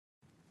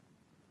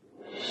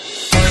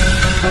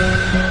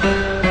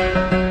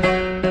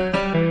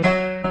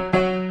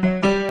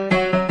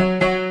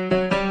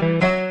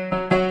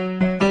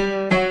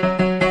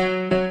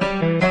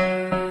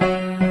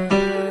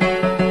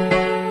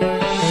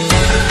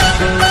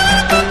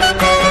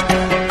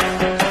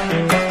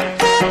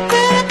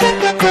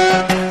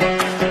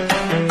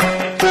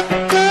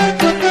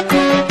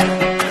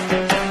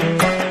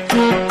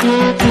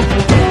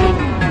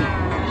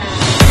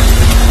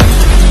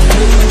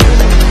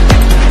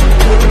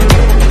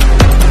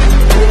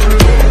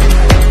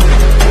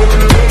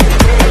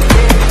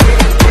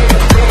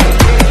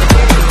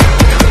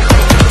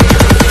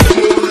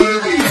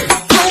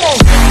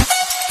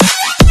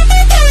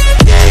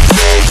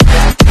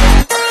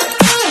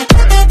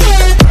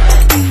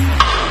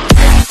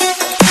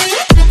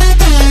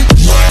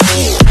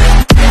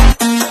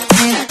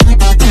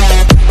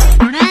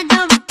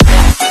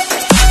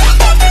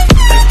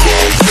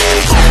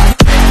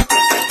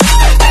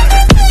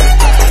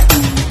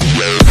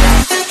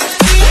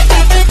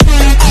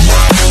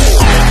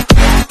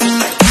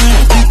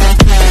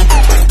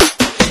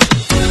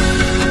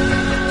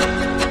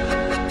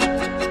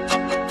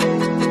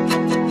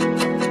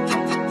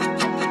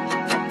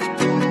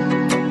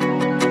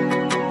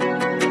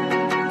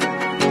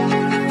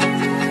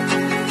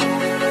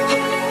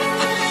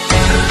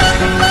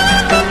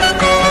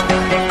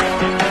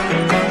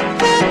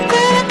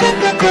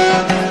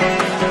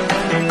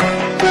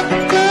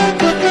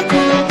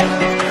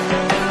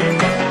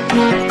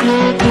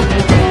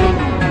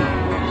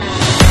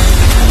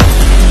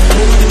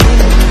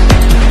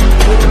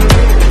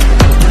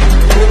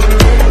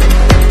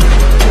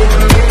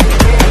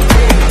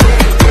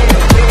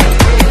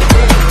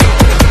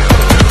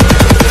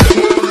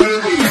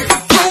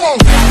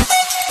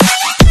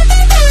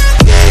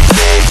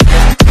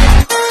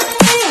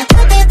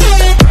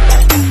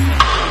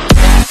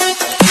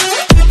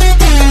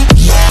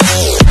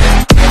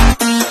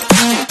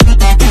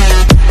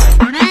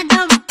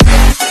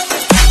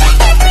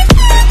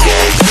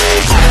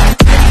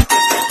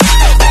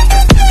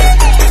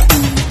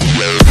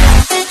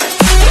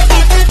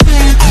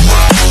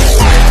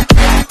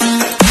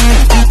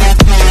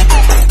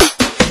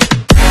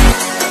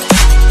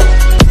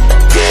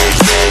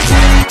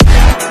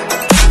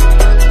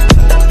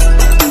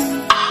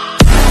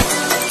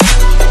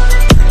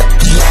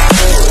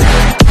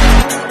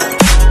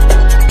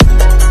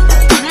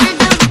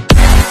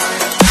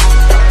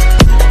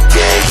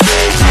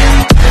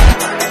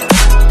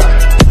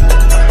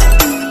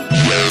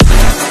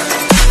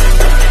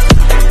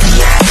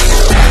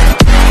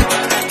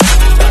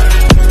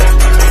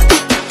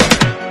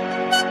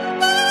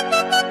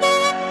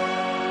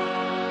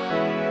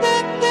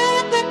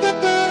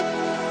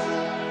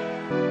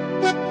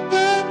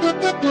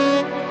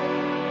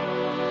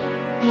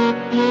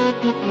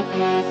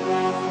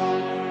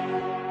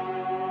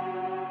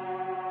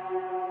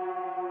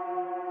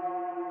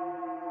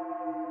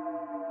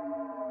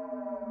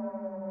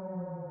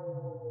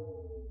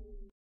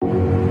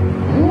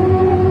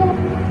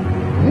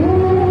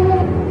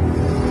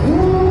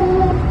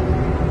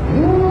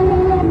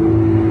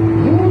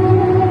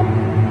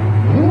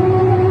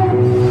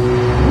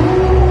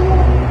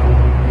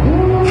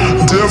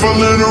Devil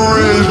in a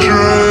red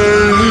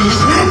dress,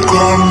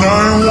 call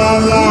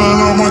 911,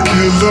 I'm a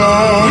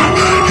killer.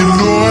 You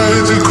know I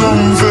hate to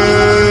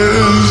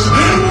confess.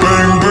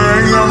 Bang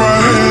bang, got my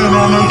hand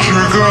on the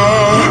trigger.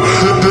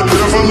 The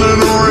devil in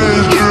a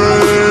red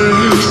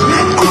dress,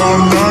 call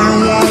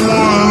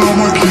 911,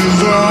 I'm a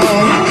killer.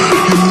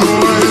 You know I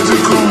hate to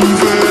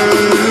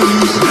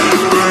confess.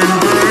 Bang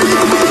bang,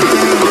 got my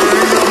hand,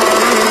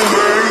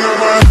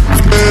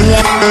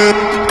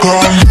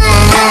 call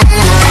 911.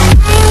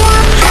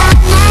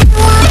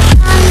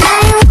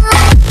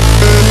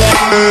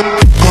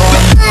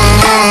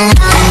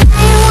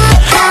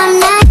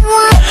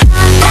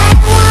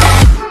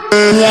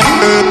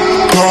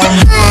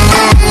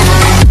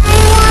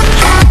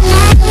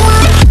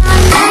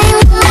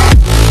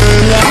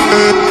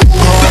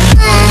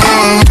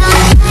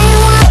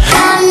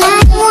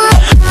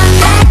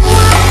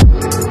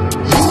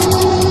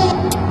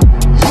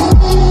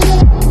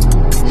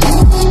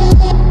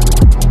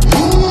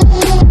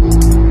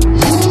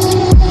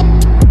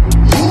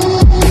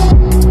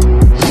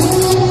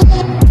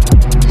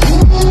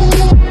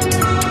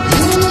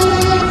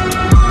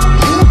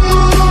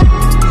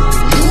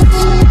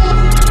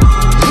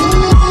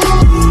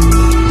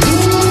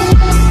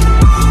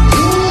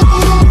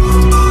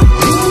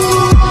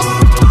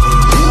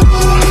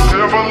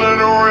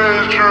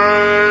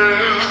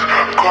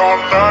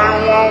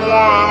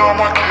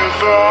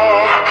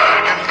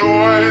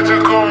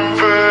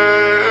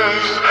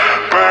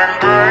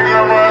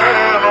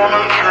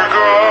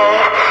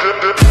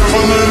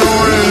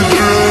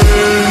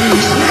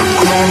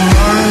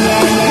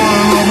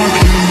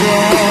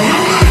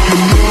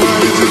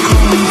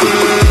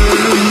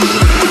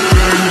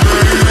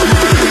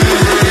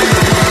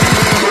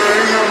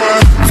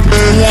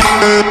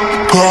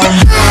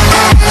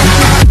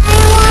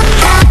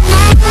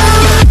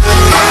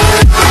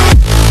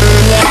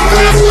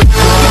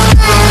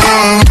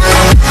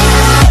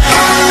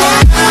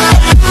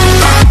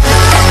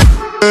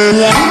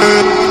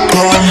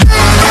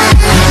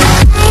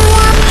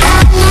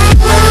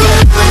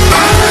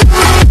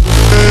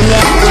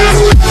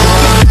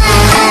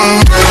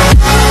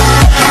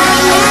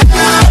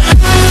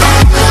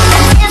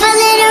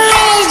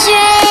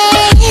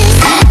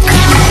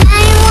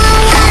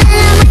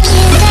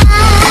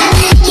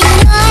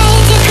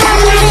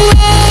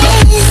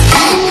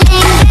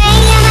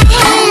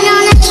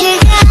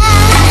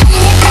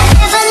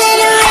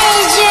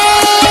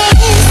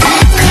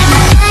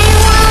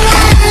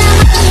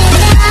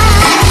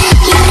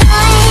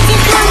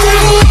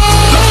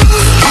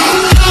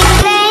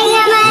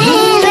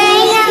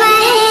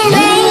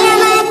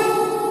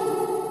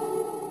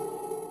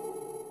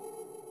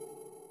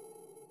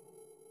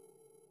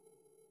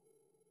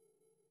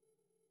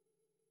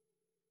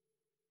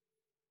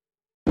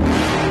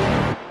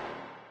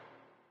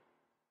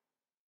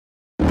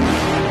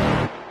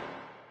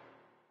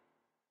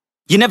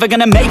 You're never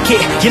gonna make it,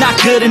 you're not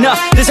good enough.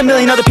 There's a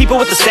million other people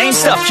with the same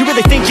stuff. You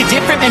really think you're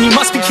different? Man, you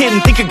must be kidding.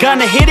 Think you're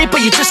gonna hit it,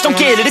 but you just don't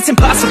get it. It's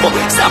impossible,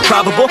 it's not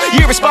probable,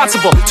 you're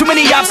irresponsible. Too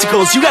many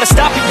obstacles, you gotta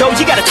stop it, yo.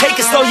 You gotta take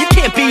it slow, you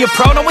can't be a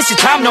pro. Don't waste your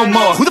time no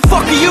more. Who the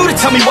fuck are you to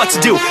tell me what to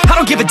do? I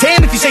don't give a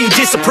damn if you say you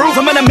disapprove.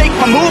 I'm gonna make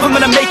my move, I'm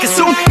gonna make it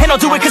soon. And I'll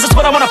do it cause it's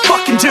what I wanna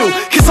fucking do.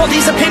 Cause all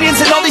these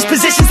opinions and all these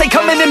positions, they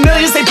come in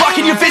millions, they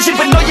blocking your vision.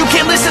 But no, you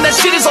can't listen, that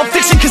shit is all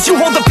fiction. Cause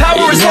you hold the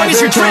power as long as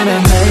you're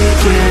dreaming.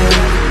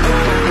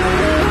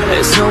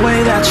 There's no way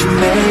that you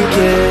make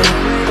it,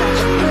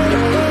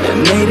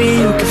 and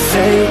maybe you can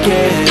fake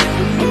it,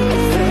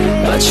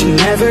 but you're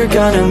never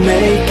gonna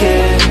make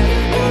it.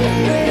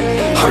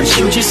 Are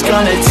you just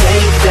gonna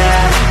take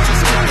that?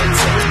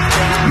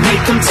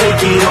 Make them take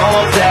it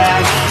all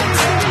back.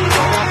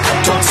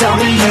 Don't tell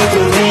me you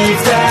believe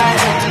that.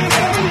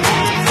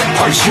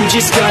 Are you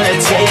just gonna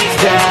take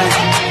that?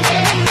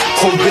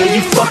 Or will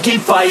you fucking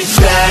fight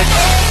back?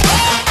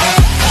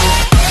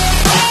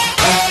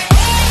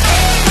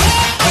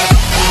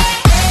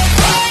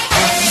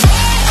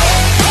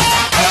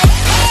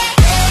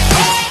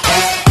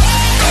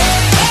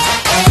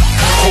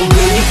 Or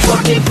will you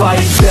fucking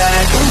fight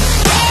back?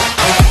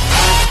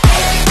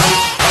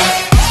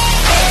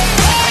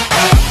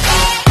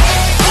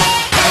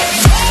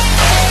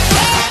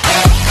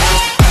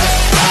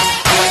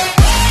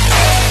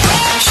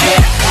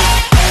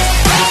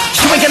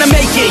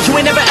 You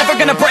ain't never ever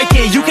gonna break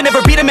it. You can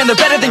never beat them and they're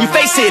better than you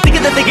face it.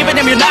 Thinking that they give a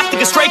damn, you're not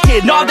thinking straight,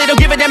 kid. No, they don't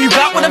give a damn, you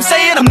got what I'm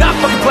saying? I'm not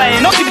fucking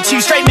playing, I'll give it to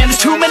you straight, man. There's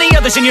too many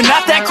others and you're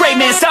not that great,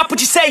 man. Stop what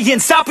you're saying,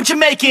 stop what you're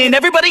making.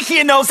 Everybody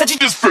here knows that you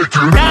just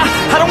faking.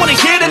 Nah, I don't wanna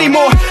hear it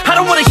anymore, I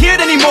don't wanna hear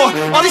it anymore.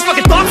 All these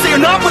fucking thoughts, they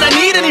are not what I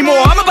need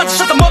anymore. I'm about to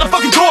shut the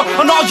motherfucking door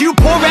on all you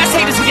poor ass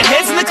haters with your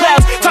heads in the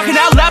clouds, talking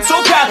out loud so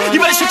proud. You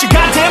better shut your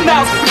goddamn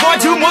mouth before I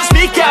do more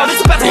speak out.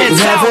 It's about to head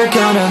south. You're never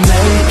gonna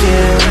make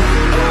it.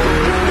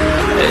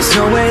 There's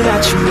no way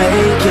that you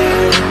make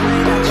it,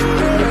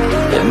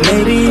 and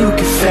maybe you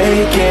can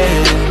fake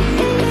it,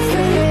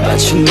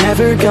 but you're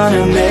never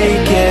gonna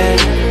make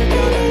it.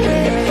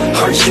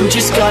 Are you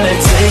just gonna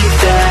take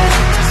that?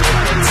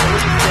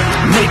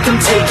 Make them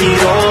take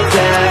it all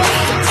back.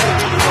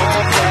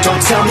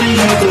 Don't tell me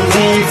you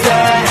believe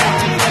that.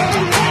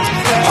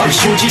 Are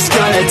you just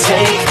gonna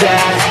take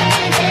that?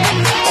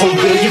 Or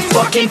will you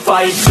fucking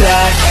fight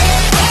back?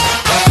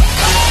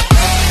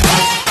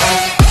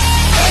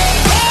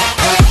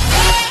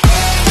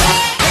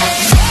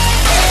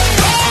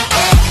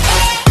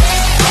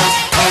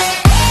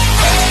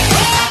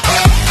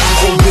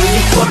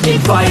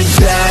 Fight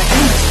back.